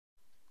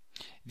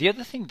The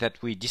other thing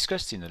that we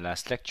discussed in the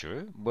last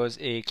lecture was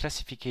a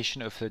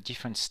classification of the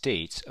different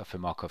states of a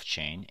Markov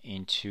chain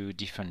into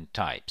different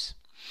types.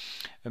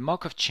 A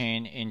Markov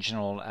chain in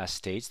general has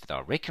states that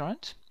are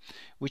recurrent,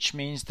 which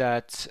means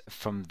that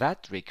from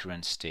that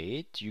recurrent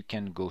state you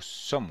can go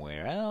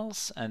somewhere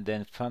else, and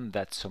then from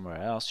that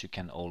somewhere else you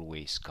can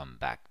always come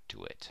back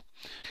to it.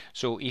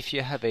 So if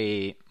you have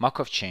a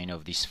Markov chain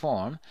of this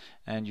form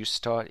and you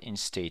start in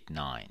state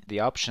 9,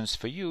 the options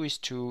for you is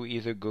to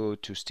either go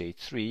to state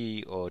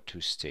 3 or to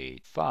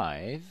state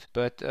 5,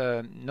 but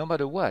no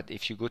matter what,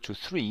 if you go to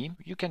 3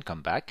 you can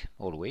come back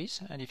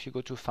always, and if you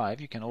go to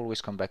 5 you can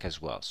always come back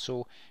as well.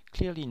 So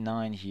clearly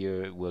 9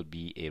 here will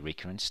be a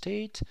recurrent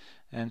state,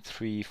 and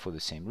 3 for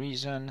the same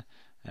reason,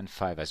 and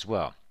 5 as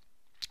well.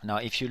 Now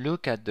if you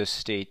look at the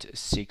state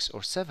 6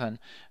 or 7,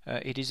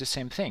 it is the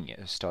same thing.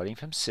 Starting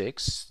from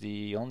 6,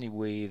 the only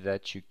way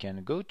that you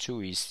can go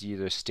to is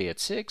either stay at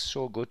 6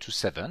 or go to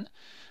 7,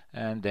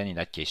 and then in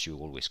that case you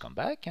always come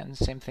back. And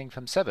same thing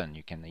from 7,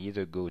 you can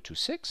either go to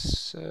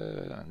 6,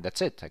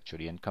 that's it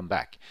actually, and come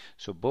back.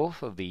 So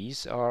both of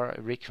these are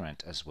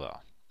recurrent as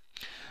well.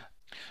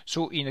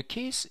 So in a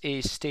case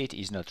a state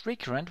is not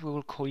recurrent, we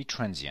will call it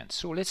transient.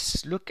 So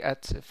let's look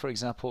at, for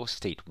example,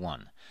 state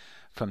 1.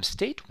 From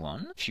state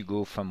 1, if you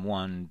go from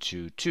 1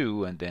 to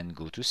 2 and then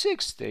go to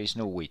 6, there is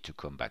no way to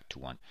come back to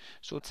 1.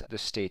 So the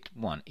state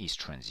 1 is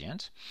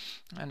transient,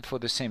 and for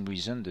the same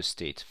reason the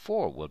state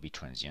 4 will be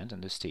transient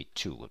and the state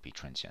 2 will be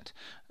transient.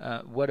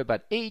 What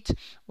about 8?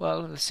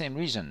 Well, the same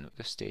reason,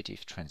 the state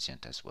is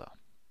transient as well.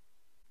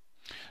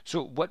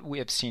 So what we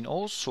have seen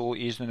also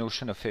is the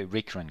notion of a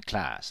recurrent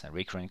class. A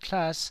recurrent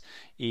class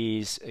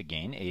is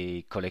again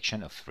a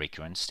collection of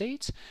recurrent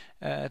states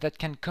that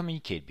can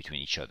communicate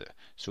between each other.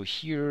 So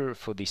here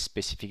for this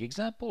specific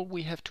example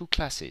we have two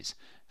classes.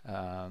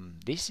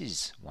 This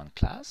is one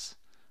class,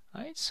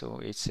 right? So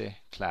it's a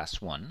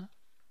class 1,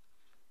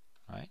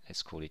 right?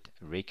 Let's call it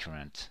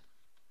recurrent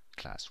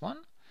class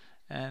 1,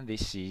 and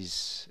this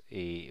is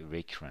a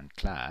recurrent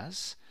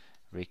class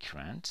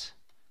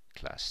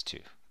 2.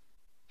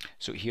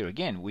 So here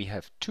again we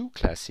have two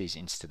classes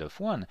instead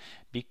of one,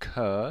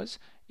 because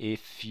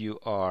if you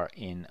are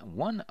in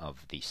one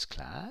of these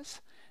class,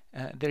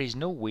 there is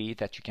no way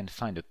that you can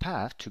find a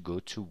path to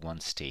go to one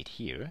state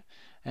here,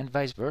 and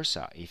vice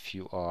versa. If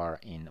you are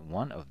in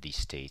one of these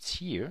states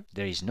here,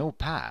 there is no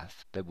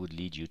path that would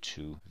lead you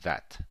to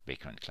that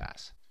recurrent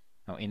class.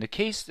 Now in the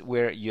case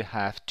where you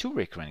have two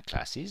recurrent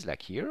classes,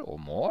 like here or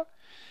more,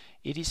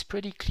 it is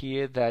pretty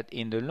clear that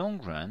in the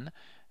long run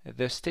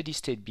the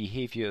steady-state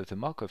behavior of the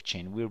Markov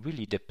chain will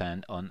really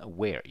depend on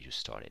where you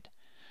started.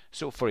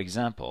 So for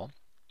example,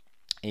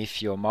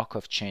 if your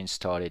Markov chain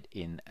started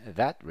in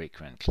that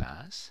recurrent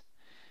class,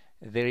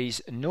 there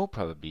is no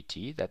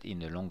probability that in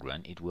the long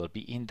run it will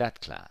be in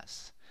that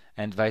class.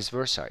 And vice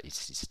versa, if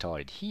it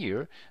started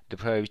here, the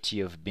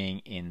probability of being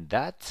in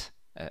that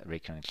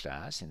recurrent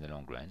class in the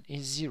long run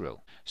is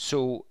 0.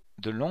 So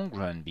the long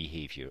run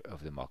behavior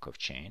of the Markov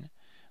chain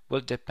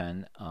will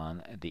depend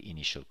on the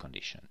initial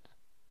condition.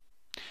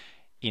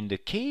 In the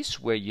case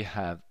where you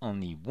have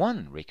only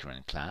one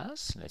recurrent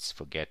class, let's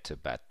forget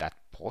about that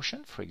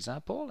portion, for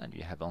example, and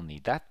you have only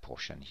that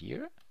portion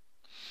here,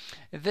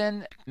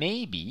 then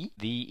maybe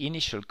the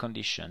initial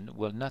condition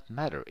will not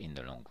matter in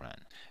the long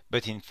run.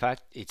 But in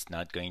fact, it's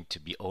not going to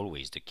be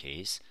always the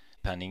case,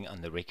 depending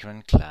on the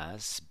recurrent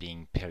class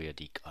being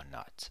periodic or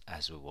not,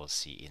 as we will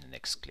see in the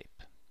next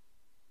clip.